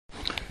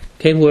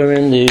Okay, we're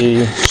in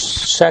the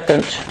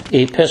second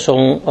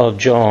epistle of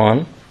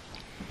John,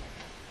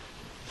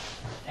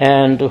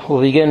 and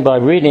we'll begin by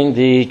reading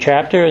the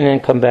chapter and then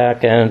come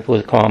back and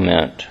with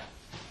comment.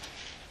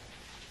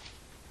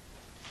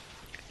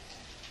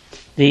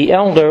 The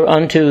elder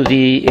unto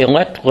the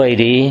elect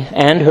lady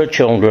and her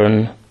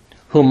children,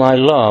 whom I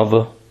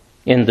love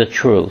in the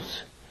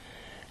truth,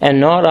 and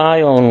not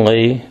I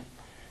only,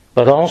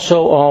 but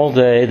also all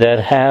they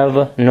that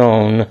have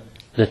known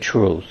the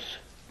truth.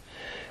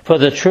 For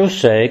the truth's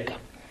sake,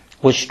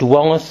 which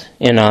dwelleth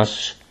in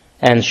us,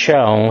 and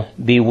shall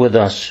be with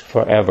us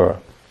forever.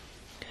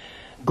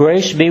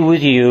 Grace be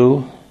with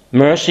you,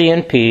 mercy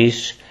and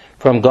peace,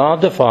 from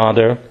God the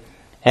Father,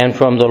 and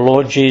from the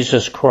Lord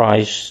Jesus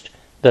Christ,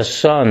 the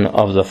Son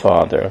of the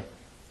Father,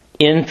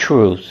 in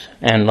truth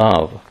and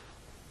love.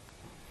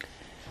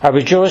 I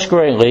rejoice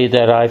greatly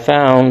that I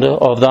found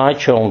of thy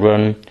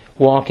children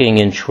walking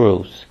in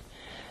truth,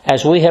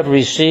 as we have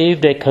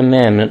received a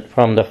commandment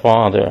from the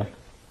Father.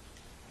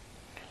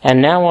 And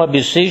now I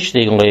beseech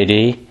thee,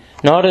 lady,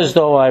 not as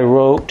though I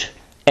wrote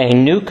a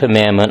new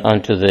commandment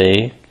unto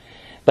thee,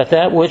 but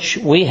that which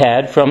we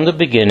had from the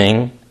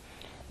beginning,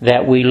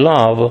 that we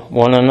love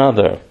one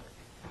another.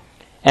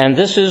 And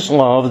this is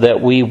love, that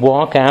we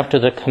walk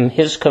after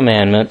his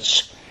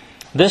commandments.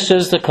 This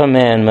is the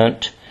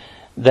commandment,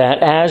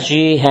 that as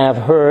ye have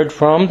heard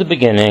from the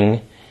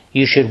beginning,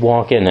 ye should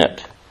walk in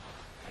it.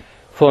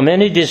 For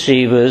many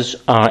deceivers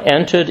are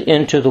entered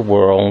into the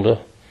world,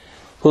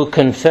 who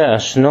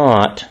confess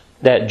not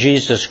that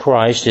Jesus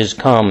Christ is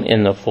come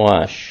in the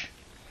flesh.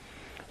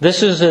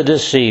 This is a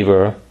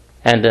deceiver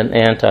and an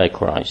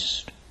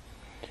antichrist.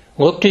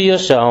 Look to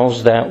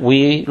yourselves that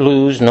we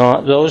lose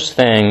not those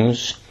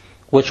things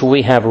which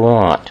we have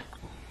wrought,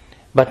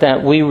 but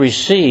that we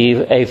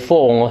receive a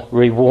full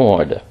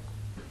reward.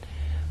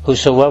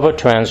 Whosoever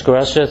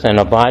transgresseth and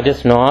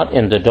abideth not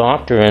in the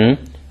doctrine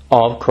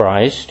of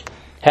Christ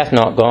hath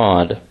not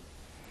God.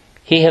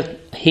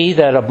 He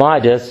that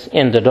abideth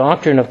in the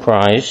doctrine of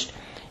Christ,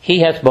 he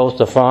hath both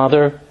the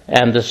Father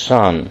and the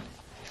Son.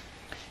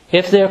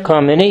 If there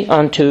come any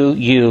unto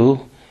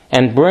you,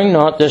 and bring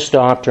not this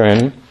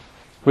doctrine,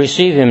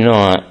 receive him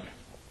not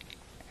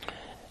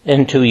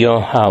into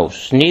your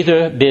house,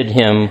 neither bid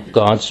him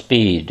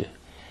Godspeed.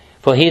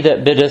 For he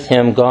that biddeth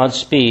him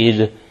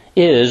Godspeed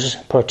is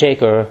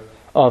partaker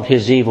of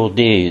his evil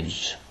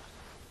deeds.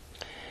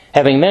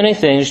 Having many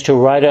things to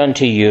write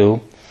unto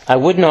you, I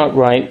would not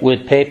write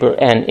with paper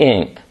and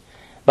ink,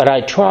 but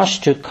I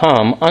trust to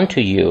come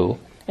unto you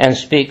and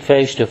speak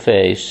face to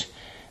face,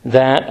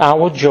 that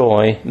our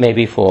joy may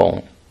be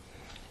full.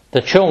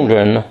 The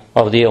children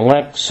of the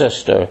elect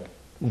sister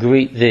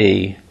greet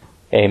thee.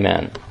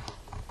 Amen.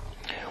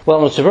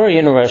 Well, it's a very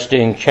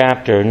interesting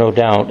chapter, no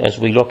doubt, as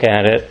we look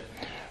at it.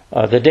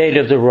 The date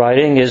of the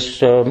writing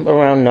is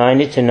around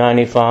 90 to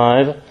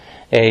 95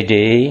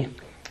 A.D.,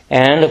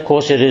 and of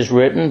course it is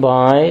written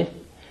by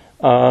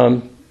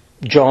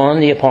John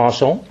the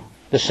Apostle,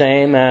 the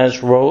same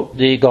as wrote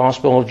the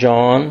Gospel of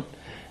John,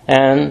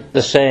 and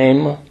the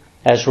same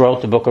as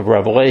wrote the book of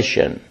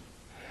Revelation.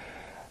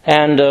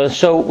 And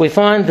so we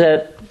find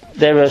that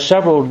there are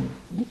several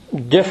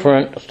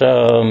different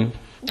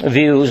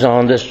views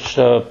on this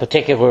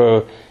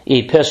particular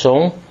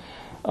epistle.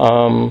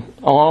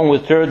 Along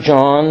with 3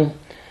 John,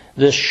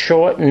 this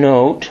short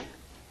note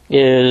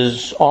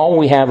is all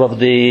we have of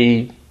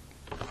the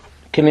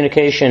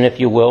communication,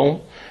 if you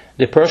will,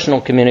 the personal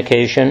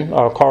communication,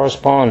 or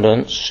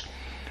correspondence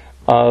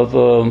of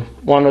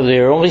one of the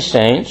early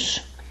saints,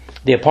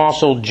 the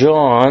Apostle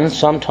John.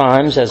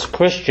 Sometimes as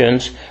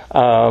Christians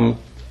are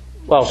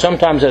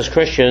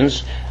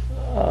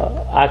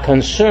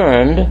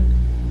concerned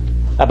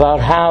about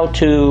how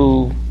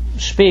to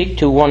speak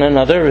to one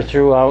another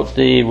throughout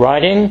the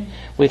writing.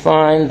 We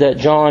find that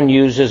John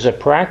uses a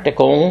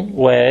practical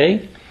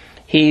way.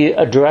 He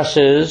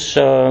addresses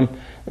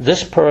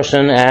this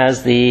person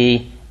as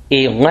the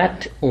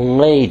elect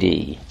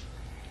lady.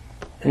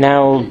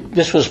 Now,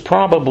 this was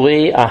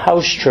probably a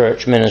house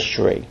church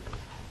ministry,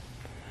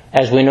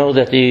 as we know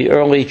that the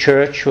early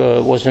church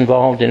was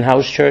involved in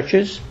house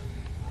churches.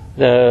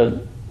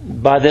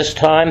 By this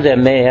time, there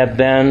may have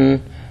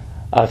been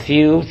a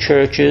few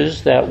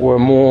churches that were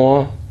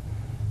more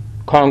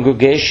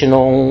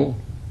congregational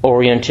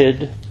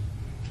oriented,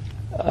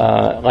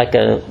 like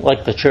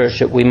the church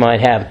that we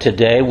might have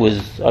today,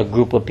 with a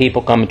group of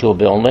people coming to a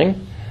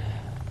building.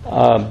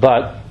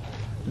 But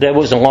there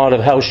was a lot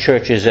of house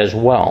churches as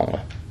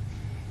well.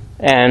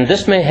 And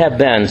this may have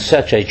been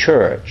such a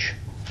church,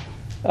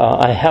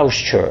 a house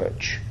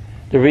church.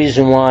 The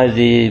reason why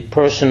the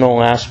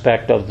personal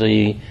aspect of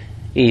the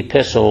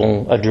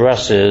epistle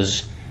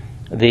addresses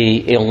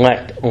the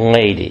elect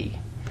lady,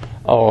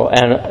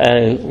 and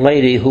a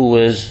lady who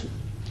is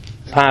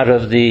part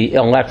of the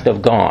elect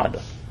of God.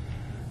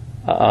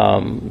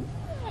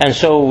 And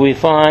so we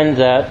find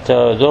that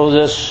though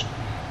this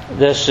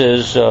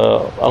is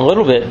a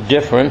little bit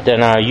different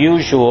than our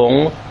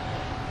usual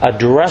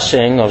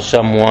addressing of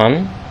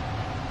someone,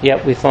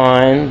 yet we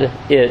find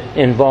it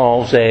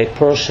involves a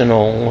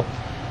personal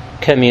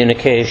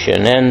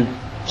communication. And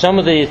some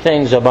of the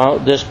things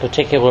about this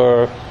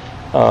particular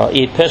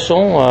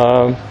epistle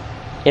are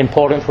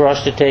important for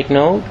us to take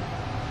note.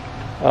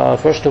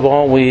 First of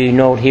all, we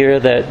note here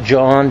that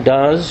John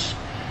does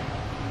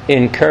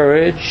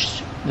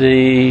encourage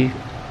the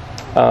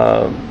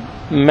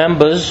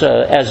members,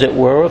 as it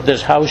were, of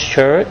this house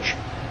church,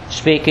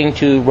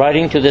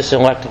 writing to this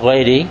elect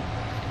lady.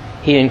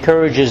 He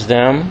encourages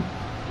them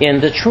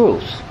in the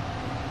truth.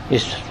 You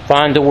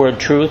find the word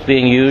truth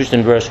being used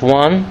in verse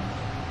 1,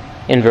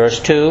 in verse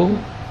 2,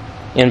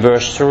 in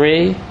verse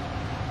 3,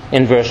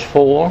 in verse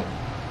 4.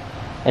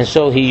 And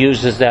so he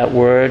uses that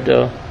word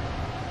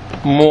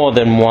more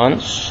than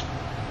once.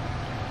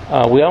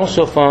 We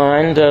also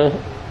find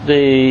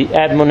the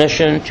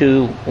admonition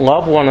to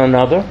love one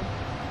another,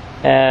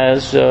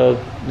 as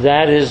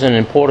that is an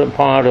important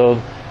part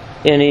of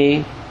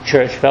any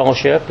church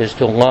fellowship, is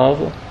to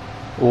love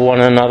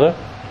one another.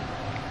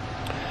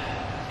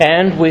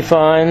 And we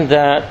find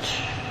that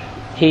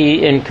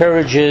he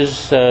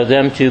encourages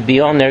them to be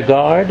on their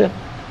guard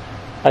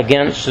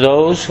against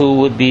those who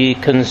would be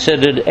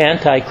considered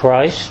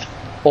antichrist,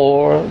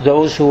 or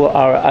those who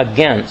are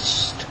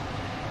against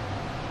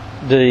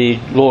the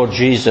Lord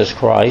Jesus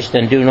Christ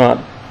and do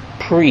not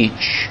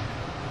preach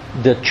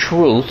the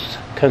truth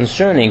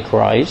concerning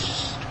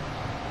Christ,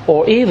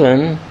 or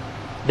even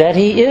that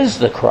he is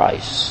the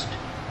Christ.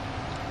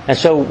 And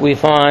so we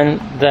find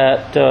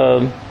that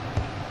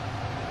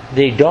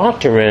the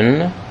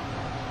doctrine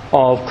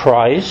of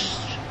Christ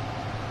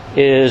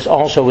is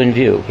also in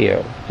view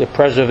here, the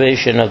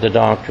preservation of the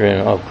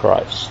doctrine of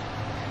Christ.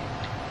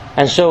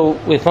 And so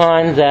we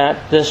find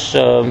that this,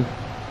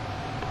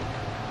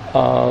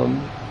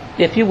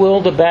 if you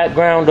will, the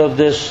background of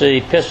this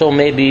epistle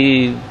may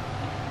be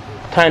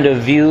kind of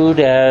viewed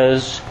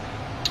as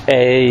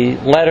a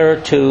letter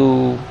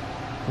to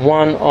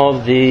one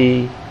of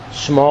the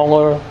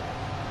smaller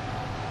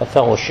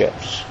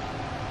fellowships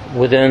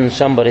within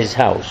somebody's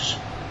house,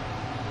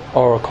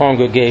 or a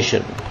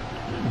congregation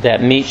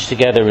that meets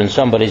together in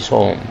somebody's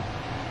home.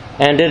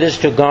 And it is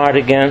to guard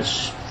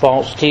against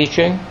false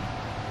teaching,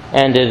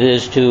 and it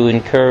is to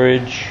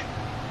encourage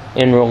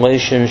in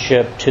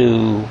relationship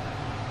to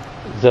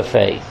the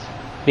faith,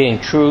 being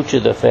true to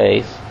the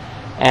faith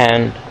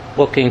and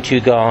looking to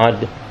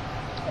God,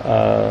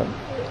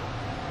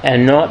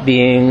 and not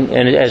being,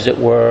 as it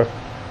were,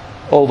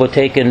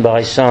 overtaken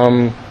by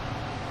some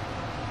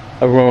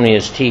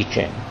erroneous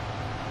teaching.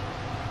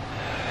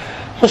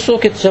 Let's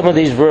look at some of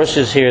these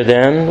verses here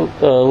then.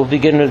 We'll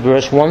begin with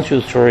verse 1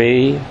 through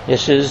 3.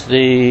 This is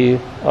the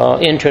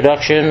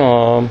introduction,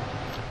 or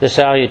the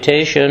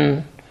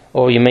salutation,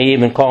 or you may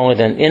even call it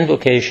an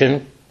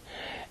invocation.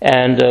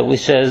 And we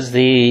says,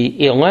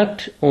 the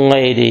elect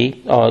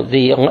lady,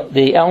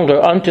 the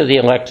elder unto the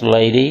elect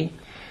lady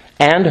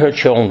and her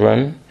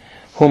children,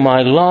 whom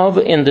I love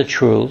in the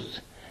truth,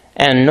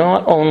 and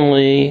not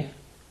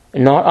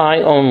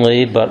I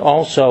only, but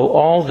also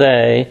all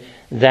they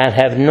that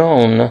have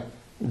known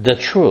the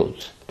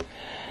truth.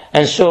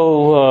 And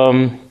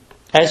so,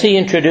 as he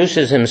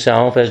introduces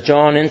himself, as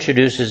John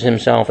introduces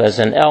himself as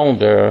an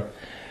elder,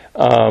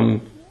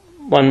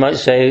 one might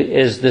say,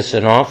 is this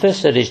an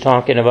office that he's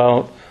talking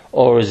about,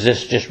 or is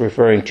this just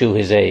referring to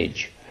his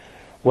age?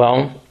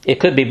 Well, it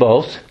could be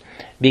both,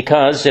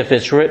 because if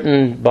it's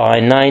written by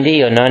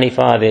 90 or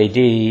 95 AD,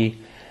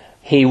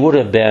 he would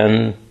have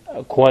been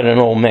quite an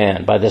old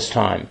man by this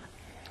time.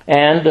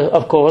 And,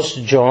 of course,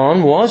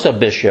 John was a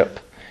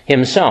bishop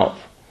himself.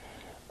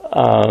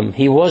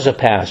 He was a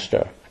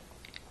pastor.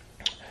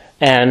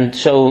 And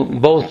so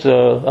both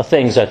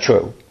things are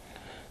true.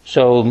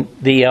 So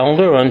the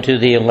elder unto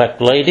the elect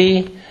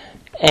lady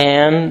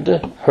and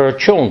her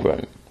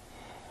children,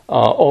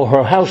 or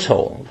her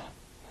household,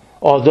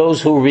 or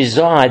those who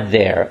reside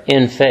there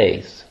in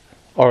faith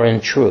or in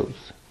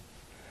truth.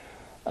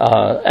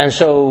 And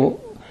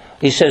so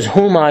he says,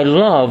 whom I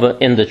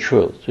love in the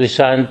truth. We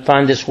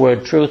find this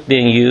word truth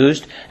being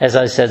used, as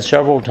I said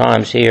several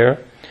times here.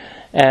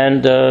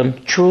 And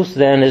truth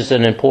then is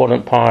an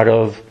important part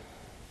of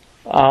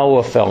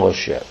our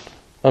fellowship.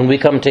 When we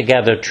come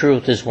together,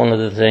 truth is one of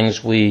the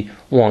things we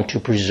want to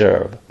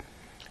preserve.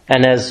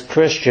 And as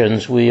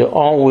Christians, we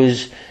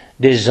always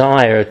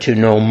desire to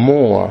know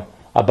more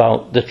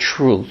about the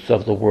truth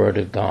of the Word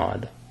of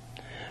God.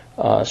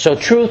 So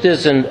truth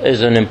is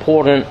an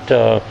important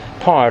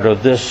part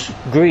of this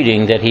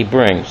greeting that he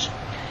brings.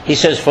 He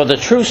says, for the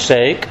truth's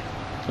sake,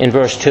 in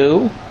verse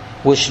 2,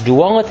 which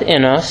dwelleth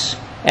in us,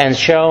 and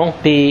shall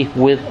be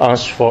with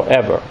us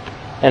forever.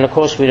 And of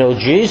course we know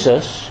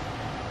Jesus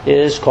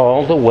is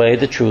called the way,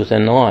 the truth,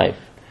 and the life.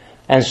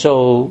 And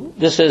so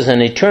this is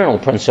an eternal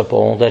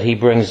principle that he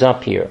brings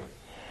up here.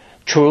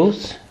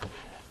 Truth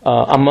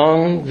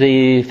among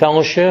the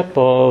fellowship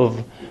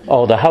of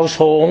the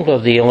household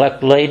of the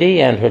elect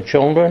lady and her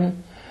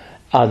children,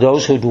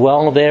 those who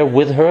dwell there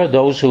with her,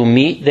 those who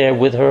meet there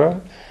with her.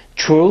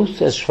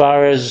 Truth as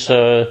far as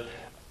the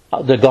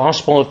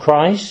gospel of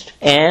Christ.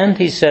 And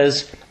he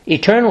says,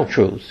 eternal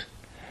truth,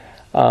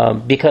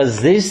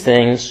 because these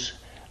things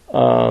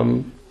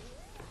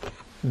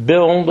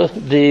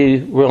build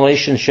the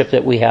relationship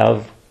that we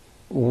have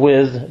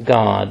with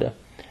God.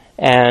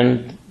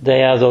 And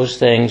they are those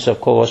things,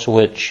 of course,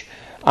 which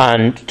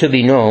are to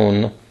be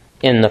known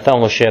in the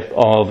fellowship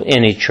of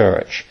any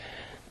church.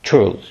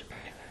 Truth.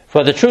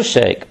 For the truth's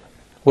sake,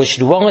 which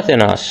dwelleth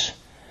in us,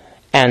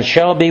 and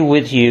shall be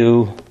with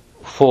you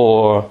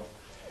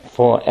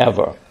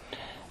forever.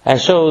 And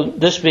so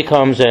this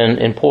becomes an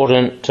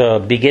important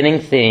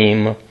beginning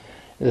theme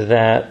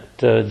that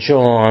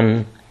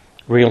John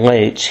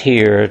relates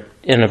here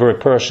in a very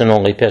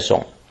personal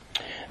epistle.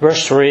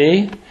 Verse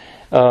 3,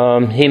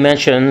 he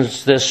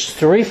mentions this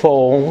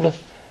threefold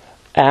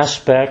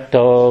aspect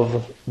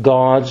of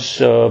God's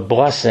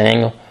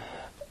blessing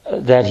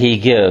that he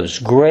gives.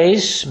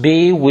 Grace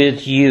be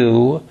with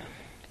you,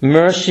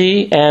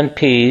 mercy and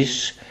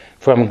peace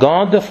from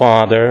God the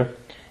Father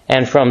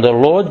and from the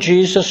Lord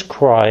Jesus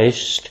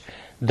Christ,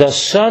 the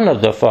Son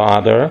of the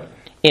Father,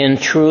 in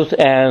truth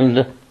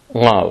and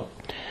love.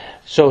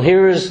 So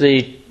here is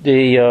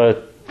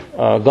the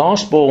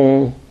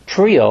gospel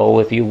trio,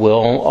 if you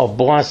will, of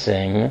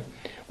blessing,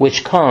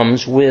 which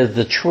comes with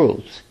the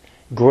truth.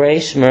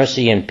 Grace,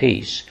 mercy, and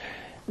peace.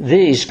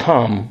 These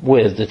come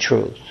with the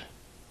truth.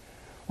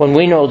 When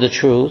we know the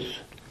truth,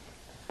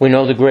 we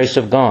know the grace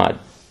of God.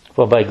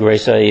 For by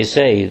grace are ye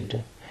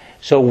saved.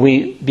 So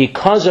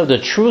because of the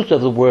truth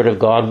of the Word of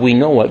God, we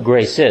know what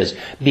grace is.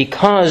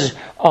 Because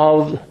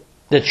of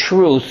the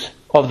truth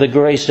of the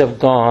grace of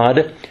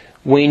God,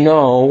 we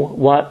know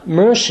what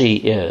mercy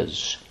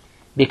is.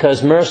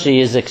 Because mercy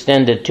is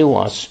extended to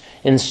us.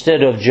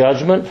 Instead of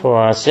judgment for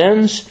our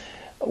sins,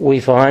 we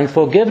find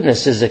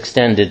forgiveness is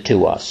extended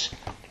to us.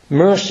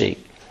 Mercy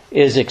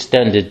is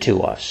extended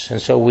to us.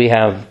 And so we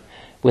have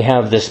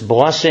this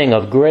blessing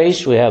of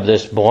grace, we have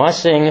this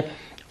blessing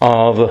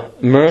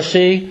of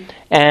mercy,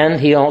 and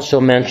he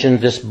also mentioned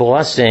this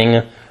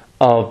blessing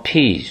of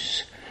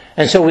peace.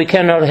 And so we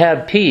cannot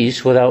have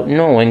peace without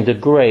knowing the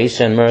grace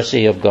and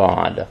mercy of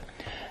God.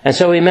 And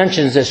so he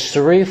mentions this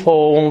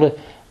threefold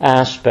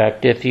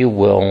aspect, if you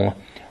will,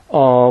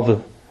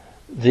 of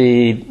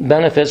the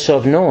benefits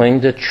of knowing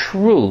the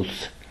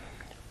truth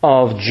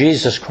of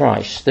Jesus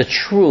Christ, the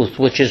truth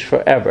which is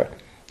forever,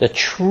 the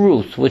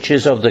truth which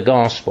is of the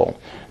gospel,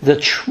 the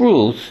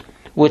truth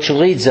which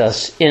leads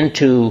us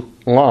into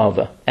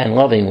love and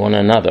loving one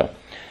another.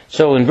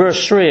 So in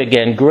verse 3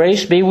 again,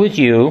 grace be with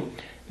you,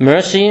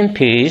 mercy and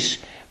peace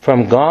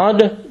from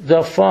God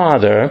the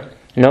Father.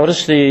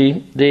 Notice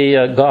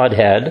the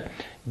Godhead,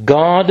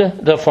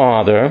 God the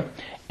Father,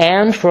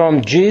 and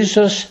from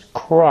Jesus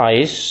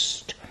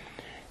Christ,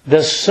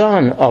 the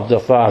Son of the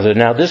Father.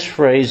 Now this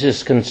phrase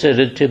is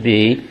considered to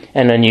be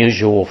an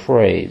unusual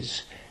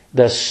phrase.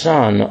 The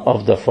Son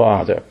of the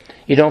Father.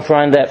 You don't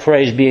find that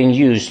phrase being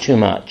used too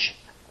much.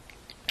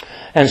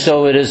 And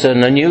so it is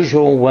an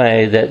unusual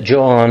way that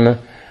John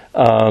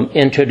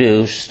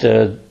introduced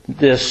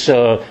this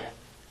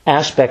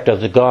aspect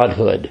of the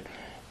Godhood.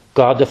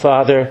 God the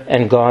Father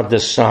and God the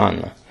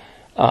Son.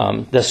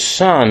 The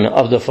Son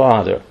of the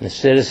Father.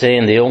 Instead of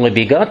saying the only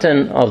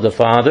begotten of the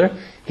Father,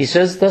 he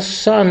says the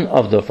Son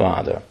of the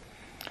Father.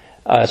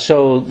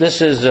 So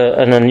this is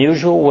an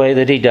unusual way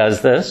that he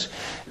does this,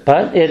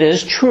 but it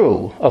is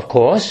true, of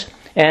course,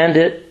 and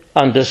it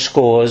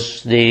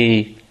underscores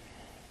the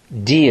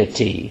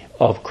deity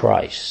of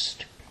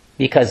Christ,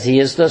 because he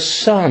is the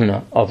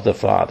Son of the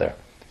Father.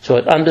 So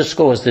it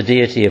underscores the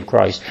deity of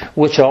Christ,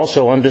 which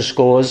also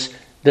underscores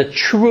the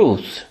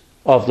truth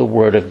of the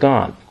Word of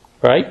God,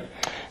 right?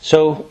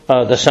 So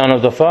the Son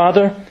of the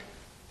Father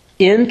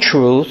in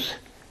truth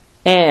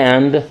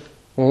and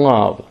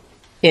love.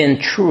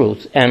 In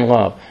truth and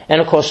love.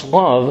 And of course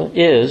love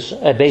is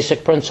a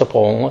basic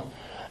principle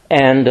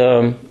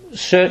and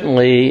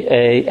certainly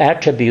an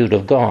attribute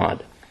of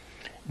God.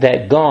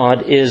 That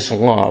God is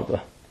love.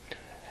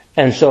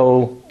 And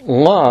so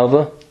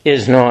love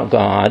is not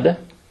God,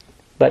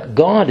 but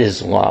God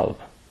is love.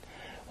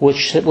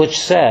 Which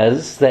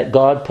says that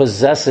God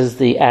possesses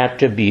the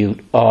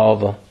attribute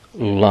of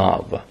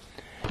love.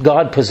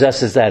 God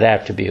possesses that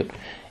attribute.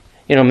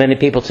 You know, many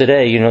people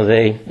today,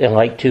 they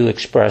like to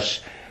express,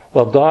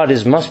 well,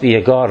 God must be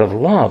a God of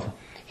love.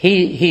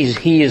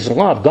 He is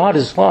love. God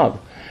is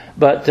love.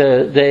 But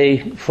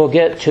they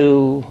forget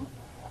to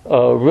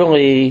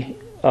really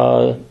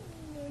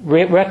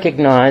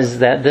recognize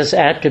that this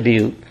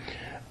attribute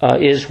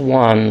is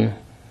one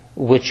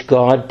which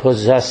God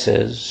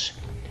possesses,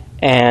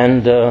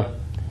 and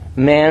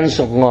man's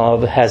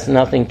love has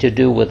nothing to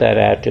do with that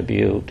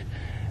attribute.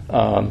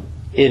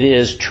 It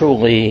is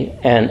truly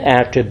an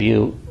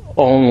attribute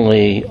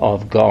only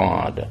of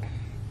God.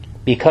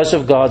 Because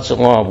of God's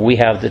love, we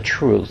have the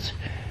truth.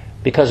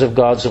 Because of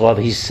God's love,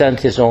 he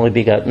sent his only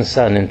begotten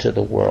Son into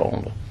the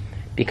world.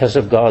 Because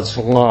of God's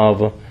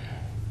love,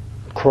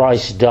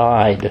 Christ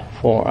died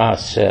for our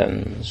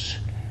sins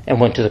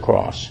and went to the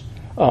cross.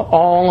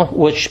 All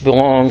which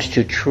belongs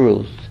to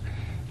truth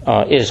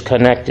is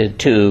connected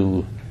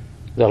to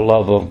the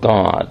love of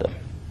God.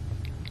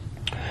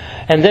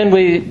 And then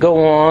we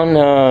go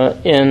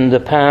on in the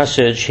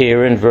passage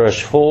here in verse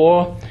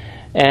 4,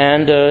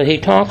 And he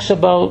talks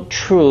about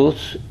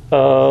truth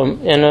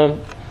in a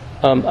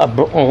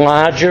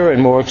larger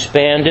and more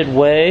expanded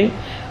way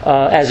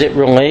as it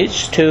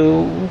relates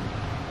to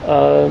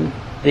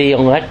the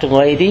elect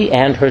lady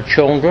and her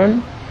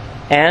children,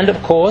 and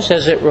of course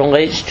as it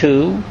relates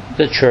to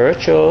the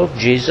church of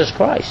Jesus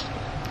Christ,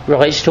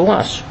 relates to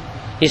us.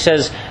 He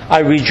says, I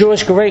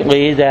rejoice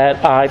greatly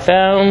that I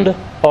found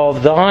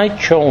of thy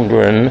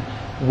children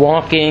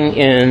walking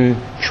in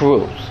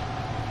truth.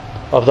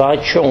 Of thy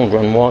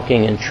children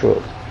walking in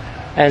truth.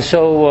 And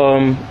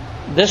so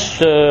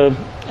this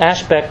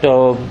aspect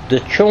of the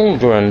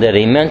children that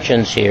he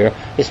mentions here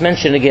is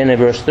mentioned again in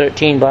verse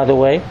 13, by the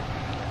way.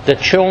 The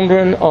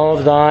children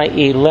of thy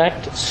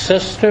elect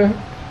sister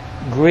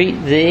greet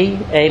thee.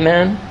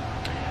 Amen.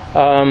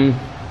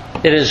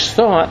 It is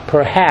thought,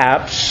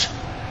 perhaps,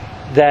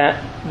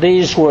 that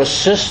these were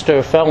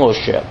sister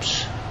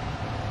fellowships.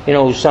 You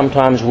know,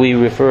 sometimes we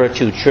refer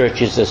to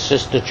churches as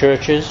sister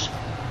churches.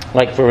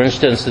 Like, for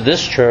instance,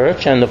 this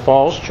church and the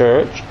Falls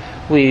Church,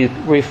 we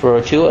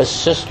refer to as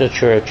sister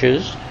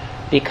churches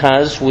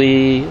because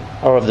we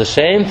are of the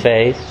same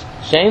faith,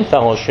 same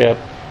fellowship,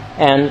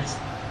 and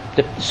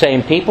the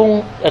same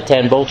people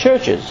attend both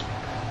churches.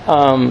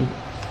 So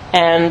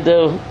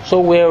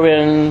we're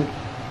in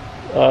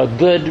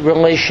good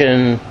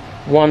relation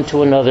one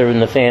to another in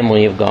the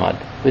family of God.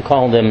 We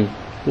call them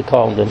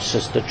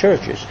sister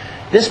churches.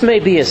 This may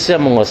be a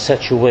similar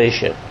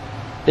situation.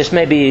 This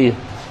may be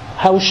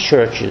house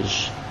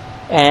churches,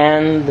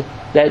 and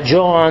that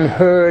John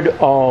heard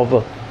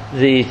of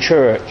the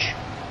church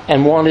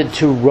and wanted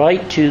to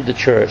write to the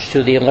church,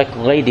 to the elect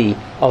lady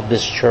of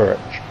this church,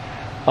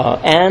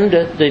 and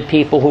the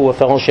people who were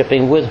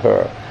fellowshipping with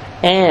her,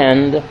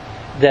 and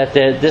that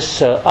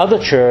this other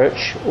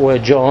church where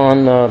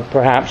John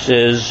perhaps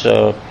is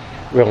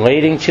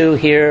relating to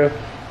here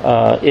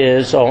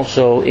is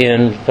also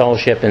in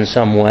fellowship in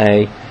some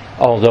way,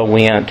 although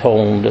we aren't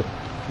told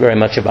very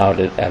much about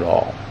it at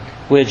all.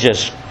 We're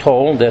just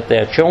told that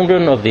they're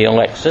children of the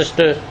elect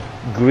sister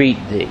greet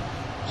thee.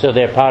 So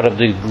they're part of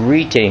the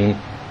greeting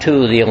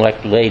to the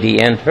elect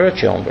lady and her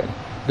children,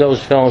 those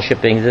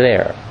fellowshipping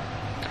there.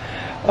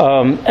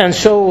 And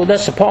so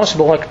that's a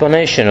possible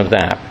explanation of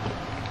that.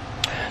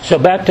 So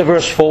back to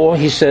verse 4,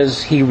 he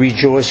says, he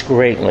rejoiced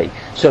greatly.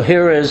 So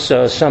here is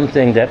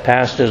something that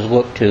pastors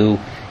look to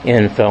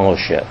in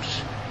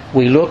fellowships.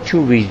 We look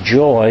to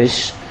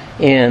rejoice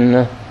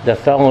in the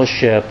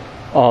fellowship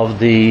of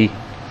the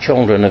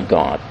children of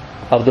God,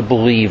 of the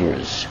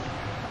believers.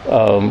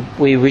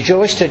 We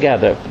rejoice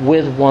together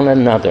with one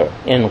another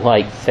in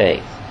like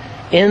faith,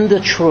 in the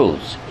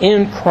truth,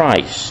 in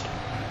Christ.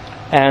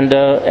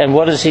 And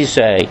what does he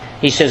say?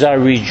 He says, I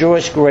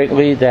rejoice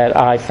greatly that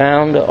I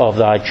found of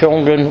thy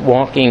children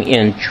walking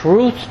in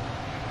truth,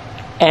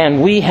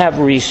 and we have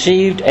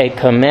received a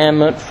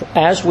commandment,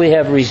 as we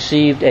have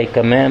received a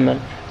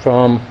commandment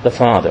from the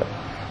Father.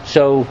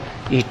 So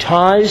he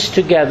ties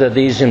together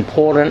these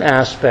important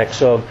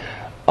aspects of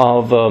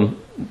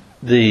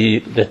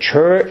the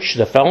church,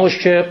 the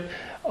fellowship,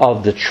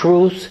 of the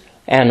truth,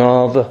 and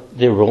of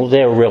their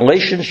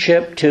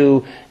relationship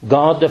to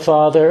God the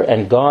Father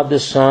and God the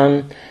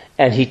Son,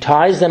 and he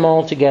ties them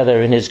all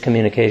together in his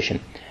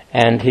communication.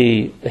 And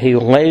he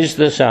lays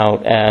this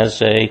out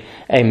as a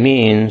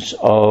means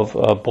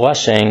of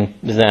blessing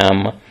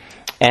them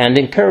and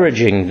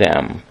encouraging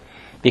them,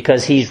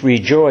 because he's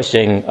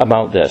rejoicing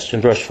about this.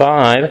 In verse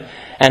 5,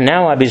 and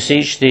now I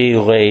beseech thee,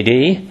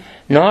 lady,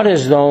 not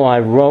as though I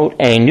wrote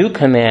a new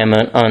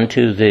commandment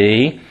unto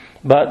thee,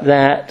 but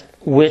that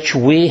which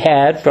we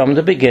had from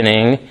the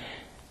beginning,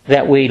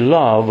 that we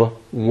love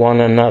one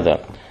another.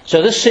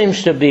 So this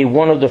seems to be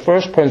one of the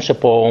first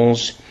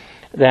principles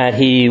that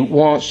he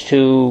wants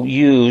to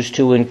use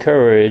to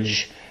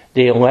encourage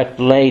the elect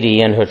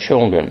lady and her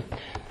children.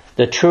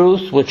 The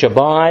truth which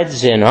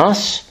abides in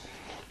us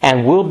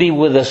and will be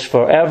with us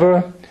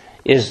forever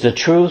is the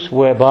truth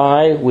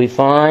whereby we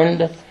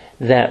find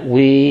that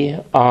we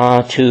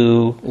are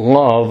to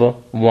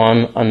love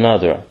one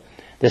another.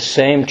 The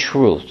same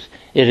truth.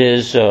 It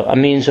is a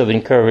means of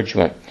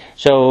encouragement.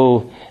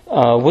 So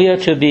we are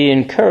to be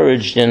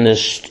encouraged in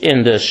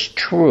this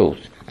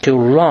truth, to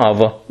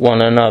love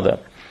one another.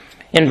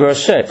 In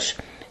verse 6,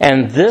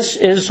 and this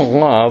is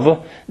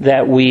love,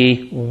 that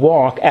we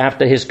walk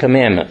after his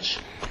commandments.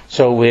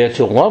 So we are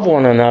to love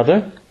one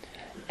another,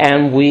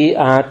 and we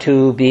are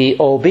to be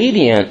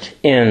obedient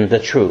in the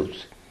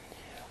truth.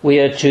 We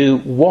are to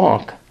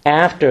walk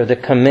after the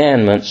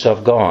commandments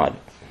of God.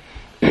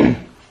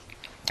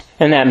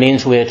 And that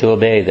means we are to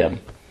obey them.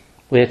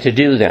 We are to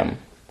do them.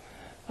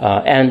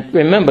 And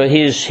remember,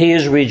 he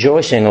is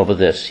rejoicing over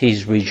this.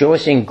 He's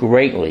rejoicing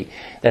greatly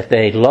that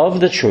they love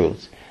the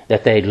truth,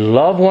 that they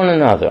love one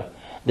another,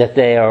 that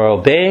they are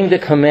obeying the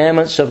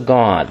commandments of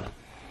God,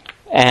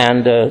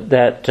 and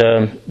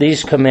that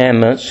these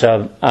commandments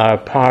are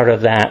part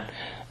of that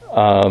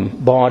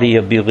body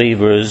of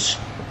believers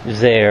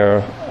there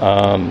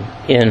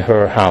in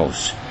her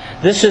house.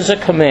 This is the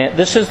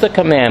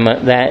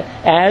commandment, that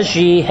as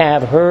ye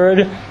have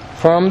heard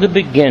from the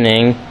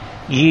beginning,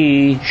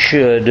 ye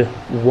should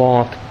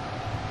walk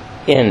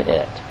in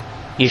it.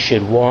 You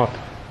should walk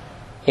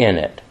in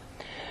it.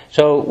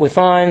 So we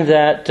find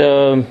that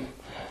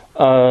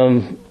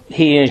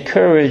he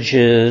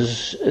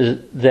encourages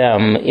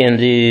them in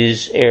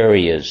these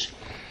areas.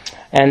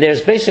 And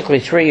there's basically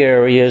three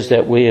areas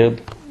that we're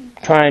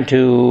trying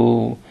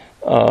to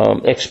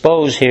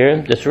expose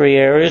here. The three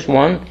areas.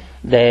 One,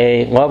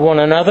 they love one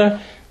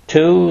another.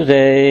 Two,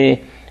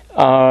 they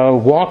are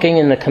walking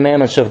in the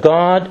commandments of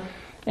God.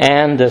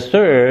 And the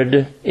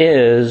third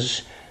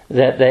is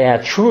that they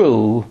are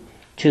true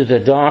to the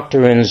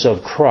doctrines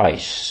of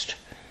Christ.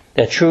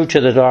 They're true to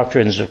the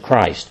doctrines of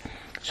Christ.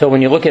 So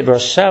when you look at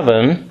verse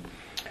 7,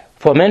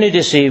 for many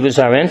deceivers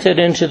are entered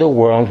into the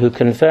world who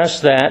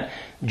confess that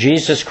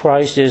Jesus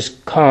Christ is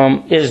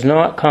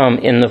not come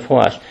in the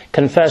flesh.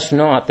 Confess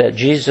not that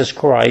Jesus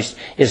Christ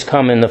is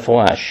come in the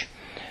flesh.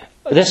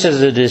 This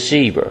is a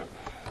deceiver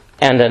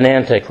and an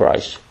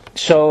antichrist.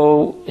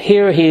 So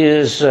here he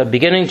is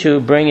beginning to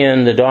bring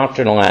in the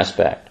doctrinal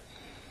aspect.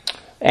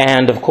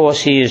 And of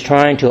course he is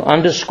trying to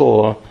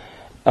underscore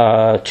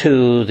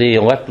to the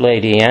elect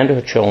lady and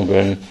her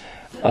children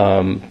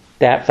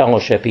that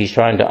fellowship. He's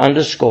trying to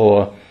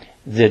underscore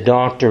the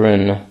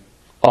doctrine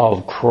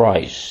of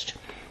Christ.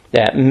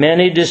 That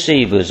many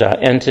deceivers are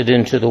entered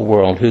into the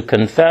world who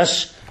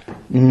confess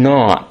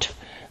not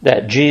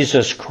that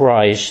Jesus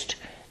Christ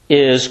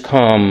is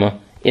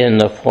come in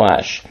the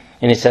flesh.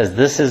 And he says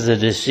this is a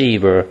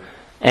deceiver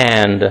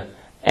and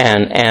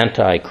an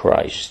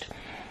antichrist.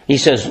 He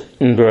says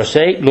in verse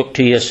 8, look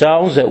to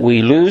yourselves that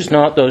we lose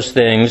not those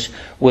things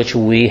which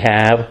we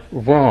have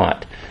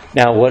wrought.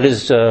 Now what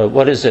is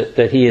it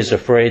that he is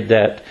afraid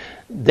that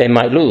they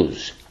might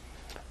lose?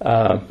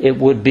 It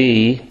would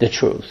be the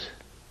truth.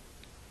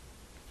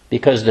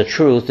 Because the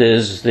truth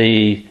is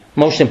the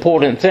most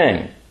important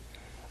thing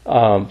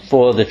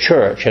for the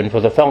church and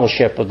for the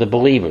fellowship of the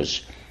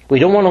believers. We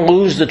don't want to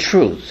lose the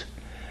truth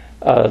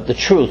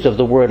of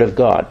the Word of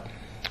God.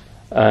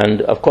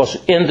 And of course,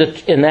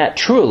 in that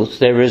truth,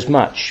 there is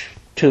much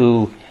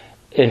to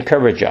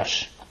encourage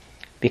us,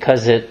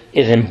 because it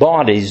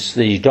embodies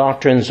the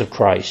doctrines of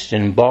Christ,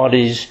 it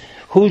embodies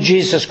who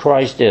Jesus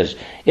Christ is.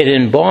 It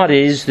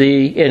embodies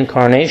the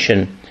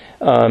incarnation.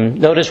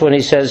 Notice when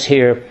he says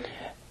here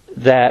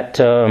that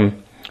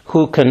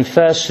who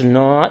confess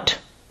not,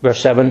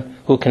 verse 7,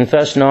 who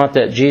confess not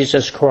that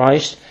Jesus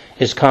Christ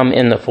is come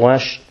in the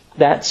flesh,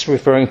 that's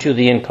referring to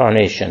the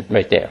incarnation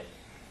right there.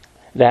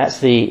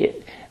 That's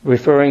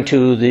referring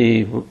to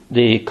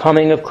the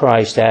coming of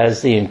Christ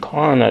as the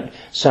incarnate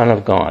Son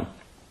of God.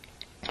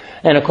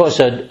 And of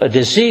course, a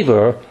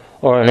deceiver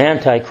or an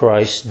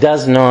antichrist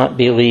does not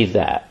believe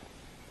that.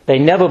 They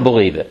never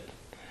believe it.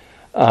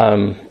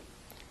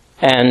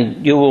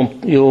 And you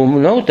will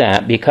note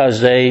that because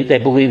they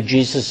believe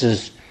Jesus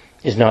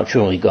is not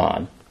truly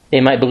God. They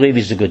might believe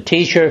he's a good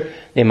teacher.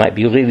 They might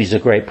believe he's a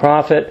great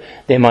prophet.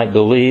 They might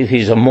believe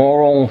he's a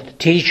moral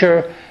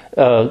teacher.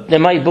 They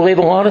might believe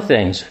a lot of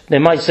things. They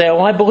might say,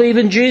 oh, I believe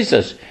in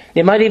Jesus.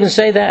 They might even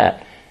say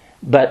that.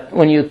 But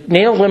when you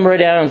nail them right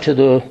down to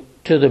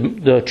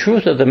the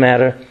truth of the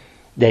matter,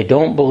 they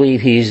don't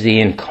believe he's the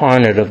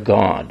incarnate of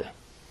God.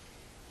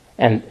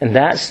 And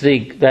that's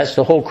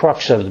the whole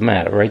crux of the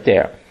matter right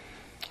there.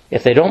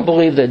 If they don't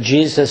believe that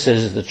Jesus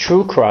is the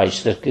true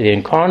Christ, the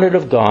incarnate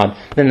of God,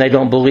 then they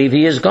don't believe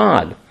he is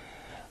God.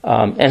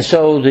 And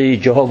so the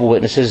Jehovah's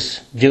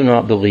Witnesses do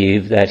not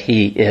believe that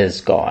he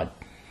is God.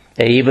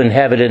 They even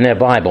have it in their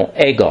Bible,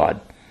 a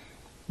God,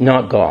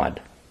 not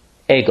God,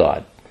 a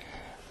God.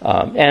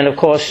 And of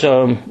course,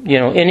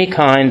 any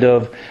kind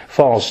of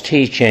false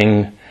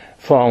teaching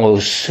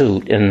follows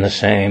suit in the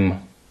same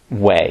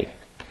way.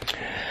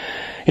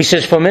 He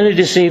says, for many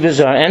deceivers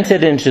are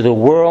entered into the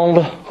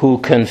world who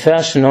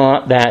confess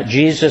not that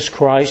Jesus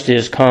Christ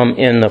is come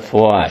in the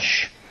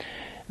flesh.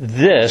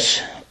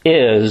 This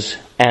is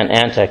an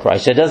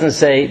antichrist. It doesn't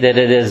say that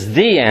it is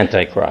the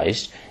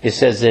antichrist. It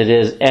says it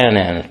is an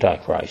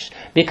antichrist.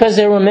 Because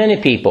there are many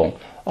people,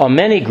 or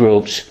many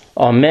groups,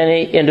 or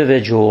many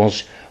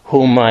individuals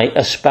who might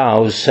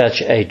espouse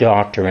such a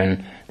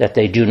doctrine that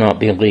they do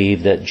not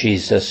believe that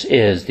Jesus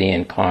is the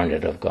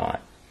incarnate of God.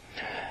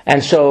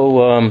 And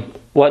so,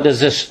 what does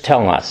this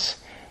tell us?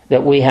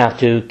 That we have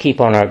to keep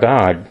on our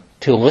guard,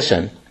 to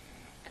listen,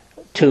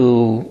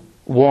 to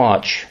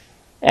watch,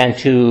 and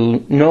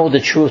to know the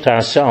truth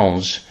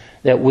ourselves,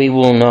 that we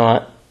will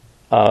not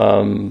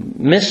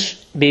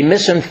be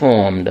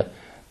misinformed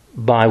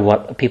by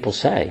what people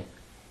say.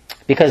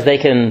 Because they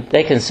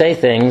can say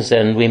things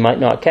and we might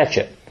not catch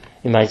it.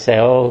 You might say,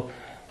 oh,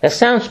 that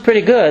sounds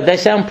pretty good. They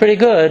sound pretty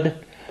good.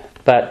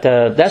 But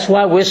that's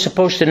why we're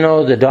supposed to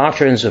know the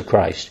doctrines of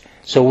Christ.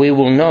 So we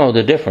will know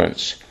the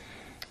difference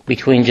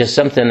between just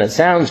something that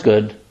sounds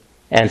good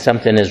and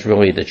something is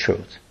really the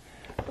truth.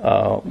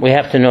 We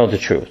have to know the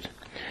truth.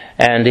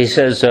 And he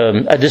says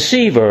a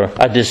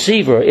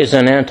deceiver is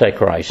an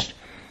antichrist.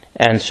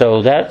 And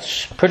so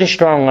that's pretty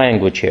strong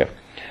language here.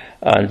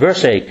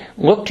 Verse 8,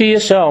 look to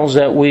yourselves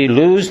that we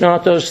lose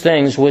not those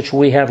things which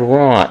we have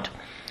wrought.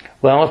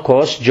 Well, of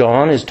course,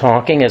 John is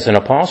talking as an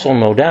apostle,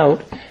 no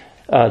doubt,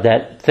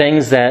 that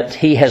things that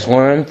he has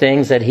learned,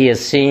 things that he has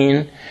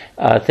seen,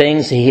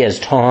 things he has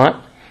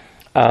taught,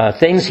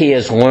 things he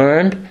has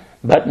learned,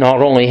 but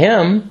not only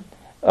him.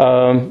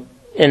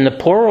 In the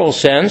plural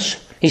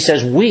sense, he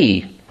says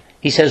we.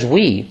 He says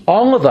we,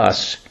 all of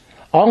us.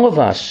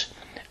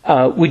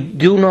 We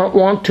do not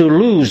want to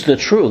lose the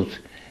truth.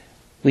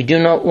 We do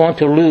not want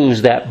to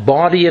lose that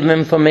body of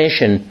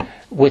information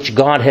which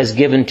God has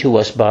given to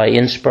us by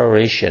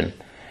inspiration.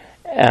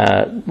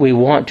 We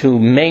want to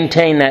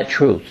maintain that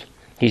truth,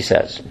 he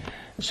says.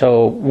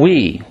 So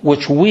we,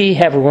 which we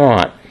have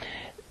wrought,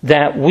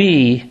 that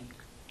we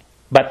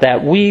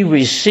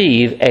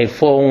receive a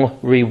full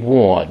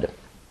reward.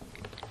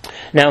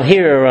 Now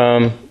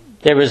here,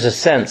 there is a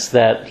sense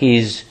that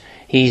he's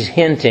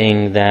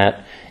hinting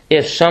that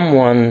if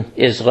someone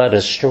is led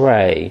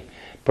astray,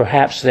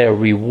 perhaps their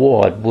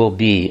reward will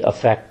be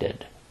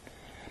affected.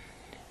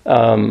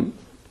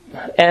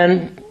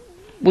 And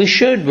we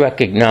should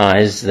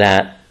recognize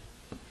that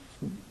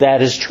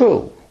that is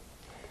true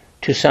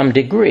to some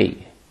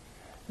degree.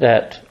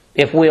 That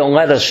if we are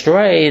led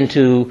astray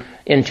into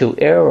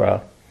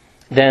error,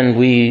 then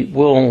we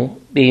will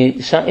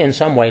be in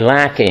some way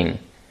lacking.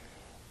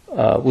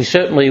 We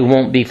certainly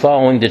won't be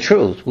following the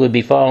truth. We'll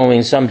be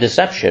following some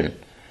deception,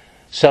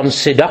 some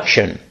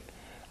seduction.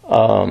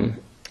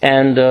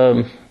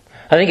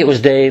 I think it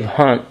was Dave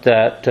Hunt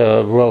that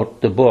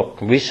wrote the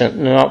book,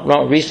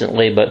 not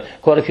recently, but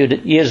quite a few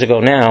years ago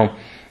now,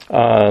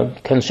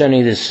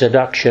 concerning the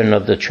seduction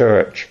of the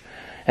church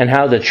and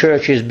how the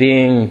church is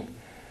being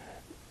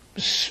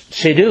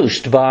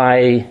seduced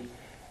by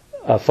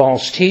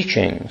false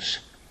teachings.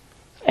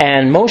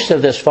 And most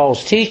of this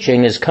false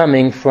teaching is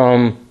coming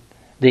from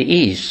the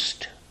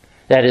East,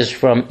 that is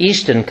from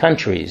Eastern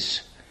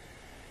countries.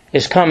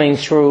 Is coming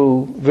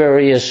through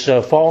various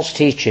false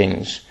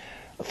teachings,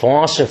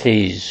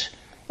 philosophies,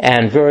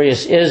 and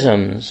various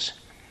isms,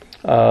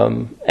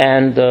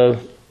 and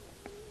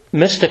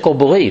mystical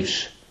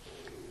beliefs.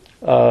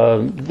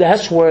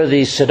 That's where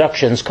these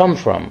seductions come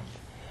from.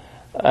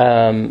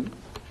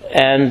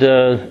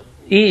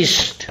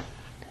 East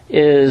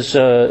is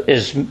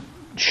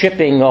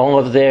shipping all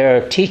of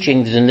their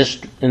teachings in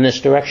this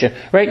direction.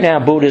 Right now,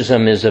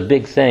 Buddhism is a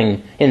big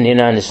thing in the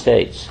United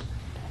States.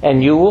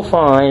 And you will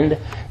find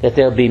that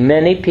there'll be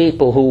many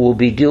people who will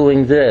be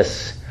doing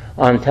this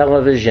on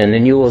television,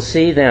 and you will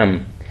see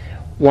them,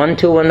 one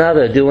to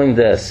another, doing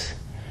this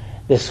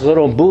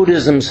little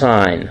Buddhism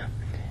sign.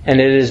 And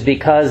it is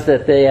because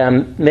that they are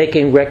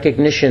making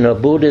recognition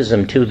of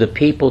Buddhism to the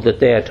people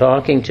that they are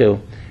talking to.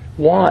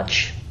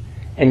 Watch,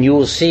 and you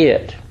will see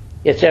it.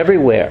 It's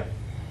everywhere.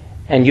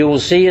 And you will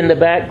see in the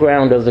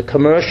background of the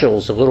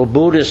commercials a little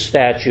Buddhist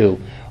statue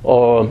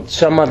or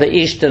some other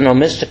Eastern or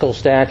mystical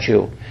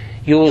statue.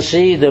 You will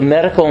see the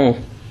medical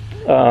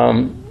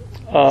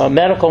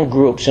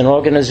groups and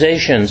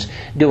organizations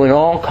doing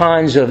all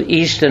kinds of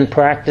Eastern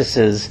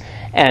practices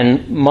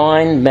and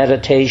mind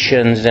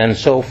meditations and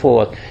so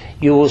forth.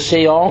 You will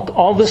see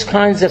all this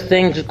kinds of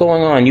things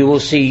going on. You will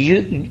see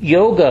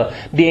yoga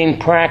being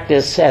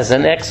practiced as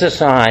an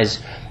exercise,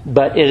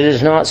 but it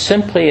is not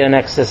simply an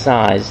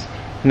exercise.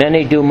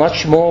 Many do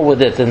much more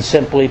with it than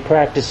simply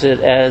practice it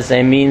as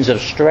a means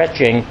of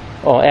stretching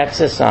or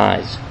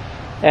exercise.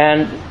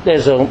 And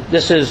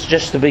this is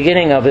just the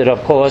beginning of it,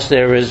 of course.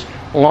 There is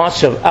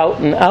lots of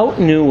out-and-out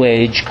New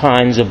Age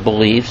kinds of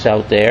beliefs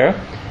out there.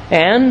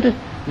 And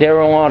there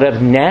are a lot of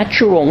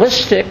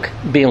naturalistic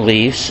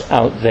beliefs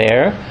out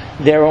there.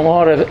 There are a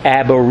lot of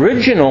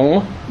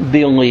aboriginal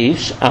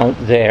beliefs out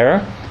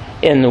there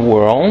in the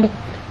world.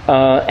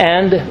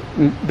 And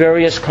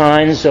various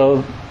kinds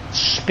of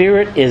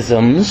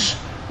spiritisms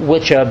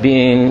which are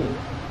being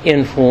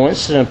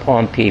influenced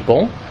upon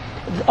people.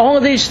 All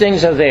of these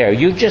things are there.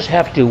 You just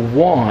have to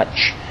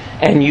watch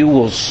and you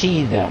will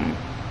see them.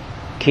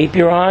 Keep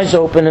your eyes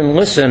open and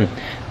listen.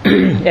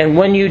 And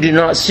when you do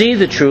not see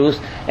the truth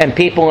and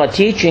people are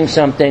teaching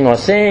something or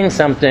saying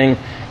something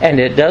and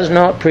it does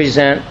not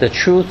present the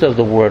truth of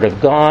the Word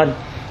of God,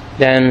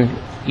 then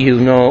you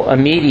know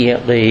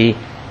immediately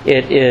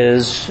it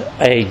is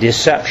a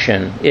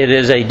deception. It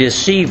is a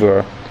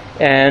deceiver,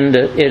 and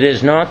it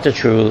is not the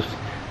truth,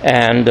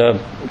 and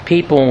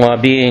people are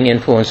being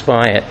influenced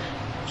by it.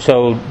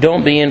 So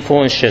don't be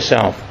influenced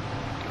yourself.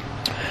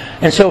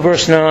 And so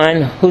verse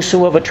 9,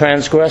 whosoever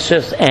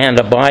transgresseth and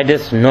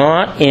abideth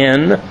not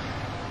in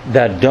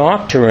the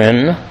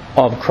doctrine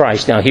of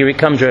Christ. Now here he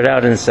comes right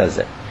out and says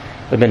it.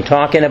 We've been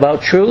talking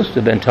about truth.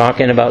 We've been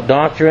talking about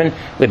doctrine.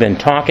 We've been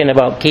talking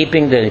about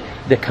keeping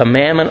the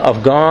commandment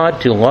of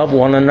God to love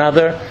one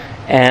another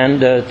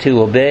and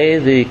to obey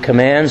the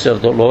commands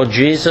of the Lord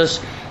Jesus.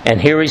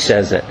 And here he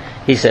says it.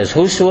 He says,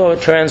 whosoever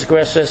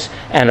transgresseth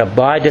and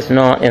abideth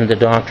not in the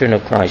doctrine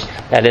of Christ.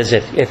 That is,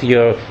 if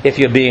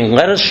you're being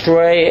led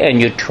astray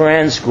and you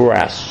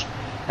transgress,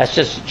 that's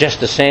just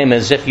the same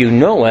as if you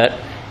know it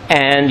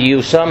and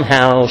you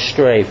somehow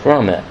stray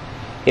from it.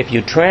 If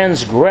you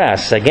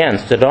transgress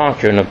against the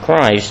doctrine of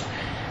Christ,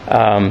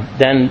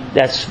 then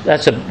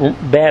that's a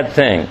bad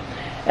thing.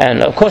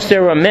 And of course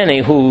there are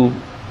many who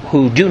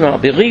do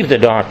not believe the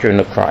doctrine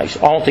of Christ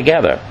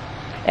altogether,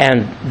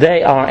 and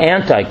they are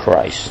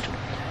antichrist.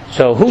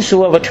 So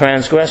whosoever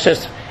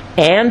transgresseth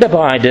and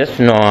abideth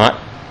not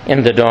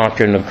in the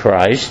doctrine of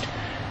Christ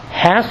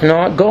hath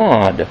not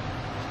God.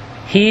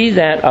 He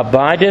that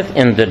abideth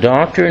in the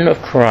doctrine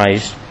of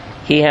Christ,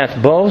 he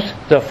hath both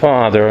the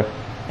Father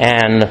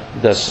and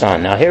the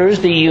Son. Now here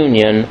is the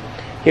union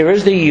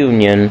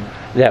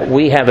that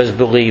we have as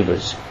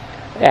believers.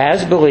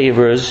 As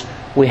believers,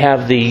 we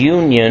have the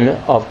union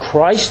of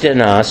Christ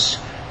in us,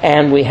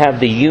 and we have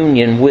the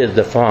union with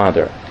the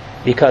Father,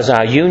 because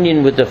our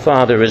union with the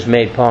Father is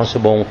made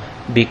possible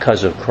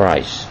because of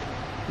Christ.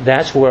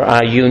 That's where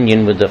our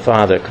union with the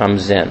Father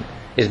comes in,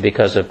 is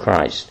because of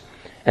Christ.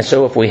 And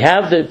so if we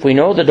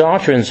know the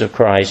doctrines of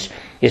Christ,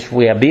 if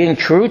we are being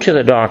true to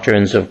the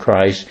doctrines of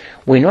Christ,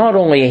 we not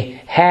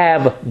only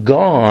have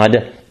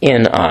God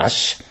in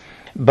us,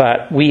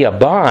 but we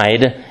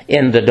abide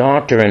in the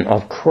doctrine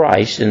of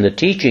Christ, in the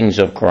teachings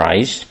of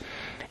Christ.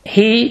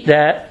 He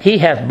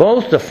hath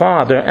both the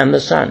Father and the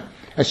Son.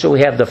 And so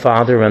we have the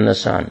Father and the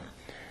Son.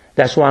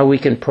 That's why we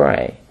can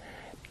pray.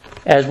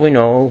 As we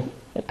know,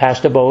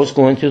 Pastor Bo is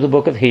going through the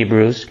book of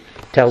Hebrews,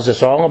 tells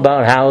us all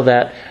about how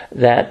that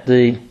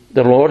the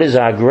Lord is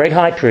our great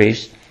high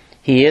priest.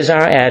 He is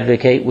our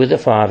advocate with the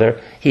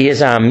Father. He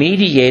is our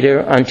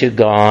mediator unto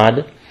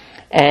God.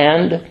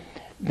 And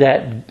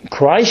that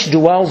Christ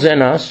dwells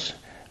in us.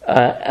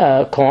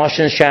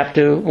 Colossians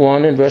chapter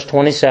 1 and verse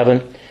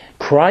 27.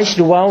 Christ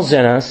dwells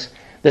in us.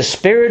 The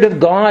Spirit of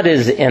God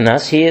is in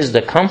us. He is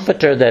the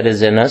Comforter that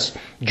is in us.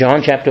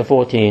 John chapter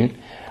 14.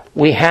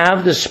 We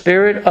have the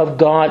Spirit of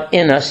God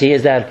in us. He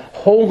is that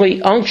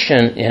holy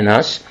unction in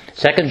us.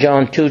 2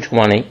 John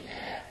 2:20.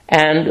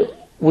 And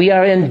we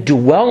are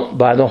indwelt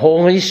by the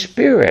Holy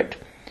Spirit.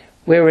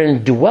 We're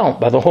indwelt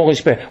by the Holy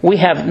Spirit. We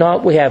have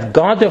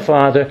God the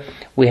Father,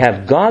 we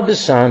have God the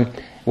Son,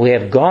 we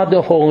have God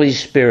the Holy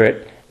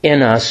Spirit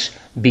in us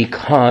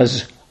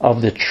because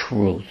of the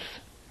truth.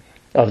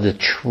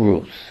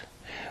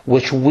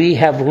 Which we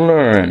have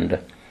learned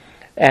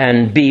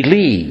and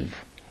believe,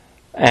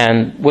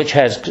 and which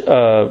has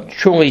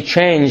truly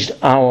changed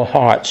our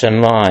hearts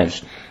and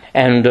lives.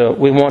 And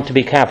we want to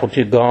be careful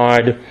to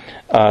guard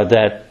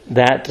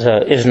that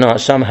is not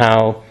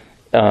somehow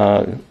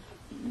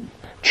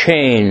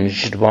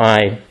changed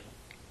by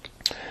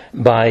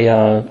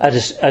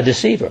a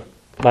deceiver.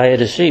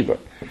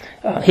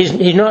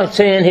 He's not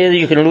saying here that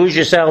you can lose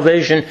your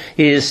salvation.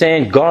 He is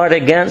saying guard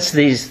against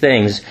these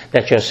things,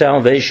 that your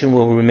salvation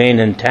will remain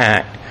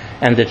intact,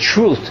 and the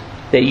truth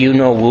that you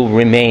know will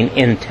remain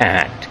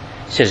intact.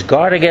 He says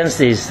guard against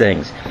these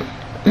things.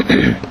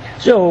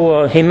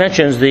 So he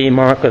mentions the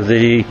mark of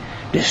the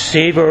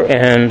deceiver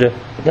and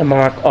the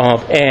mark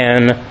of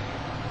an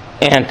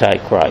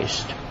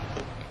antichrist.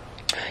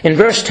 In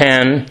verse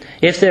 10,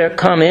 if there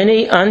come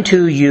any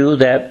unto you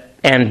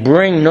and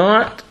bring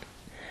not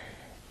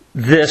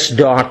this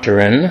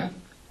doctrine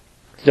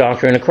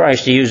of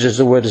Christ, he uses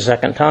the word the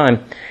second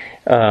time.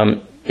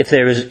 If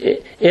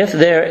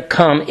there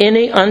come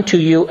any unto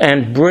you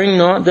and bring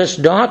not this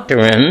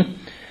doctrine,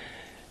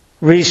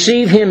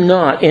 receive him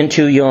not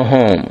into your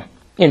home,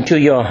 into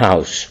your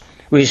house.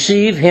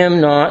 Receive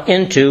him not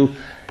into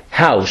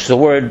house. The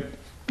word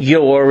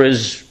your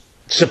is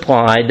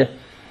supplied.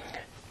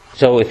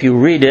 So if you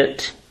read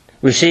it,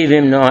 receive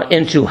him not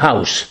into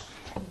house.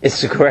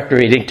 It's the correct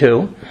reading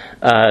too.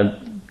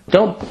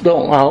 Don't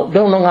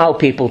allow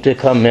people to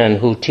come in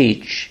who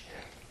teach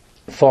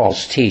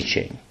false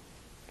teaching.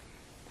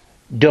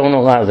 Don't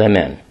allow them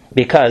in,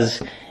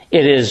 because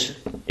it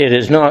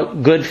is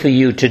not good for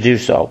you to do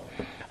so.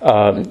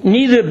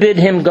 Neither bid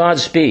him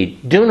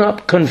Godspeed. Do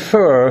not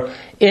confer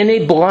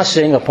any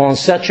blessing upon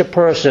such a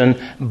person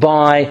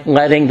by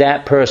letting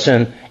that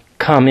person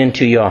come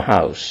into your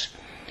house.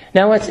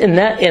 Now, in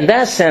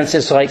that sense,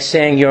 it's like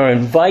saying you're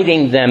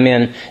inviting them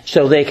in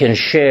so they can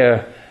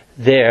share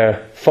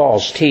their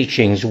false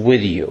teachings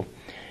with you.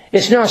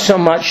 It's not so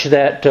much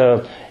that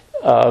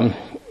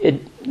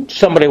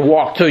somebody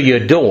walked through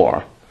your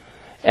door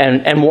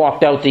and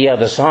walked out the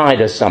other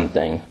side or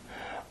something.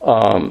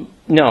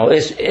 No,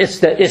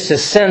 it's a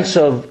sense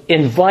of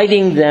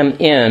inviting them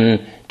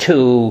in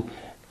to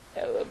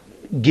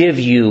give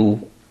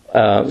you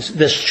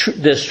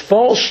this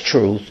false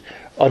truth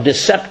or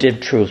deceptive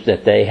truth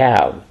that they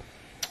have.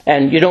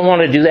 And you don't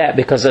want to do that,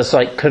 because it's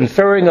like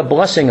conferring a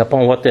blessing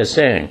upon what they're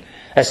saying.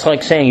 That's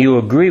like saying you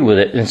agree with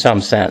it in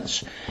some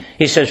sense.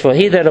 He says, For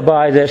he that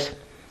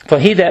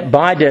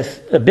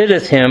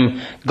biddeth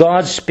him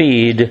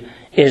Godspeed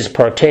is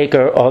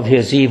partaker of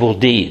his evil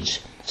deeds.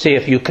 See,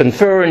 if you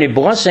confer any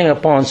blessing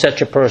upon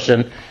such a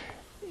person,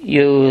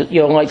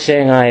 you're like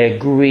saying, I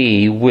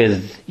agree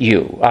with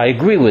you. I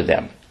agree with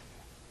them.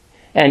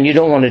 And you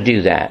don't want to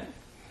do that.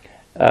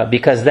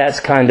 Because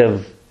that's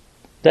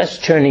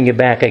turning your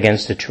back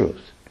against the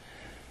truth.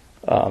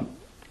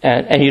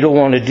 And you don't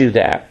want to do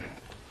that.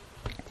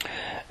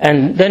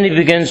 And then he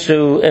begins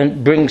to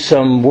bring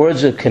some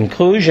words of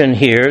conclusion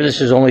here. This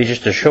is only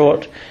just a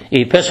short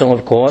epistle,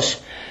 of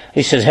course.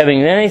 He says,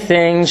 having many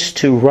things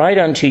to write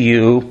unto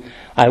you,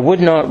 I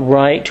would not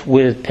write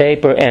with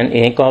paper and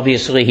ink.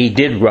 Obviously, he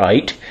did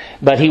write,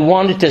 but he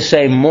wanted to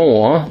say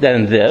more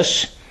than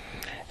this.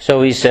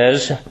 So he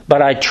says,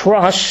 but I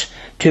trust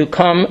to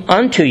come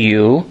unto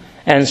you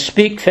and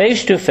speak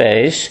face to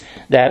face,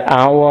 that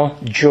our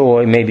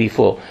joy may be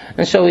full.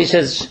 And so he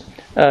says,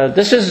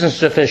 this isn't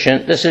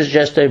sufficient. This is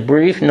just a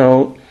brief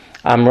note.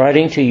 I'm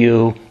writing to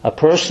you, a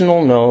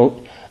personal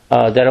note,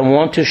 that I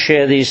want to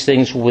share these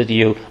things with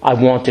you. I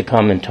want to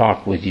come and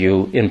talk with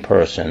you in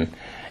person,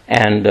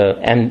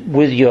 and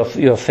with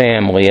your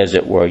family, as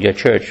it were, your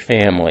church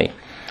family.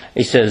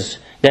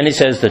 Then he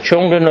says, the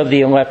children of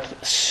the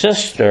elect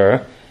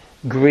sister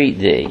greet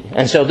thee.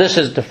 And so this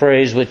is the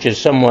phrase which is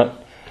somewhat,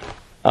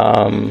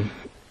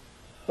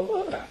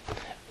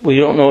 we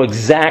don't know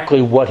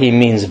exactly what he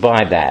means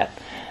by that,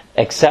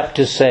 except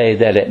to say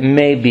that it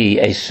may be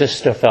a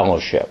sister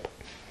fellowship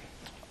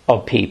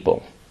of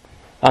people.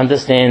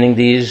 Understanding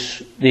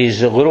these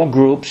little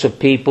groups of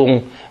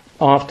people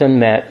often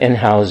met in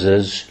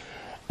houses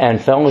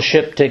and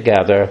fellowship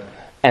together,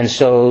 and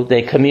so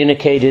they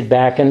communicated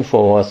back and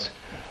forth,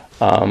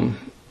 and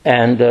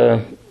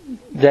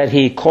that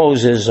he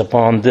closes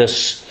upon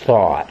this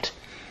thought,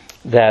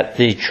 that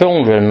the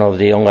children of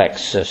the elect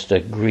sister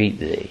greet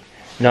thee.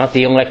 Not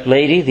the elect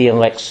lady, the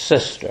elect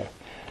sister,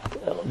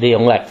 the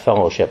elect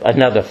fellowship,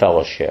 another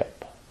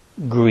fellowship,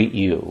 greet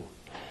you.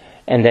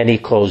 And then he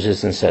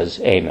closes and says,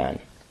 Amen.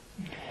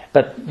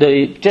 But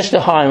just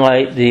to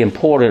highlight the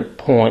important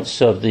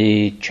points of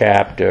the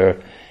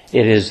chapter,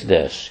 it is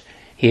this.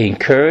 He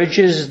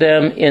encourages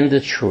them in the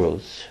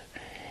truth.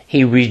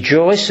 He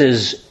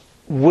rejoices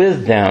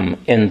with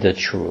them in the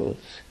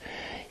truth.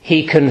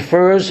 He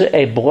confers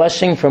a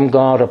blessing from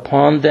God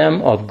upon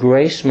them of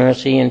grace,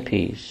 mercy, and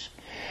peace.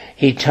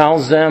 He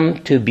tells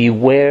them to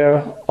beware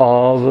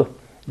of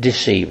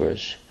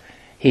deceivers.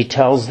 He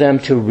tells them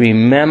to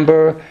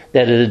remember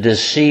that a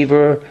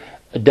deceiver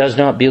does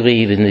not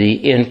believe in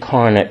the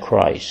incarnate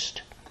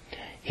Christ.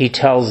 He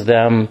tells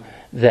them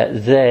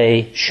that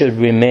they should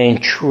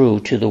remain true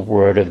to the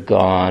Word of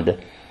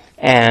God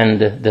and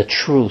the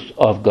truth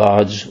of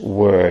God's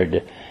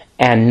Word,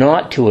 and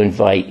not to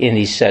invite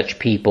any such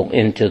people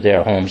into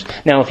their homes.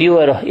 Now, if you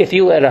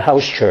had a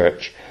house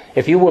church,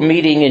 if you were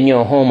meeting in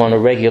your home on a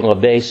regular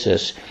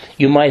basis,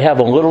 you might have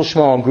a little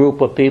small group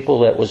of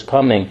people that was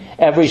coming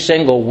every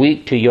single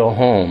week to your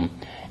home,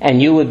 and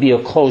you would be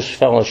a close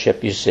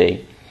fellowship, you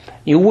see.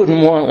 You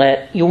wouldn't want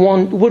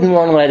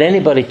to let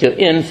anybody to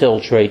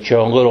infiltrate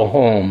your little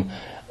home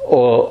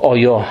or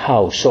your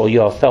house or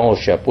your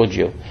fellowship, would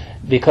you?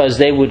 Because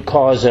they would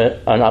cause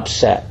an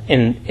upset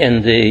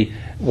in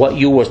what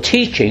you were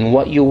teaching,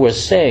 what you were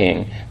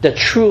saying, the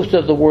truth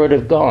of the Word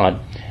of God.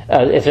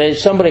 If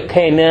somebody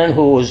came in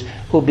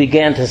who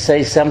began to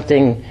say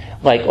something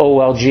like, "Oh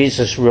well,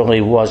 Jesus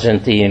really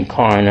wasn't the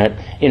incarnate,"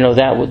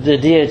 that the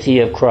deity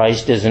of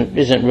Christ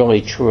isn't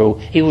really true.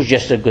 He was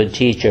just a good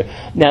teacher.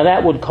 Now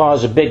that would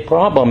cause a big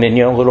problem in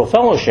your little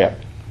fellowship,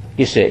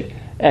 you see,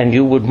 and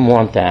you wouldn't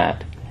want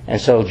that.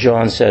 And so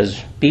John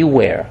says,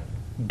 beware.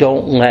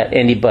 Don't let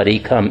anybody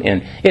come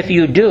in. If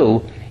you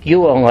do,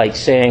 you are like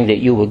saying that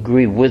you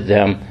agree with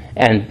them,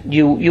 and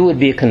you would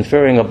be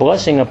conferring a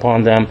blessing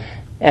upon them,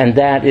 and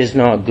that is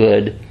not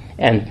good,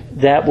 and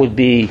that would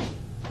be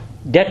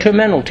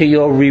detrimental to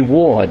your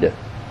reward,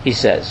 he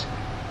says.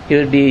 It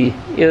would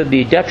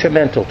be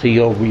detrimental to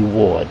your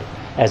reward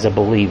as a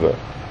believer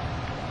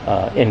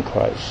in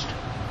Christ.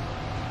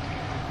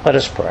 Let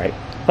us pray.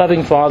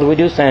 Loving Father, we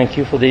do thank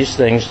you for these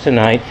things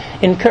tonight.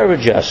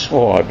 Encourage us,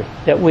 Lord,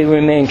 that we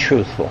remain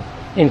truthful.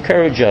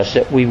 Encourage us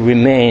that we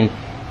remain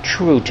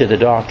true to the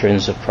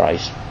doctrines of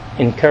Christ.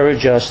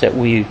 Encourage us that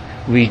we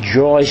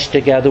rejoice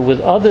together with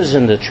others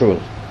in the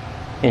truth.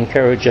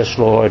 Encourage us,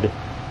 Lord,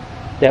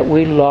 that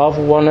we love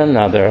one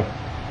another,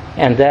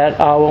 and that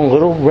our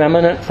little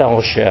remnant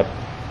fellowship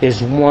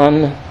is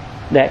one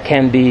that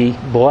can be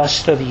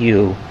blessed of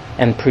you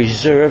and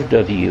preserved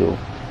of you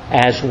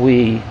as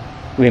we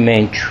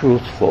remain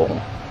truthful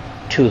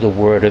to the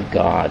Word of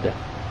God.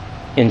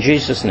 In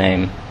Jesus'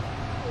 name,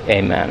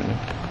 amen.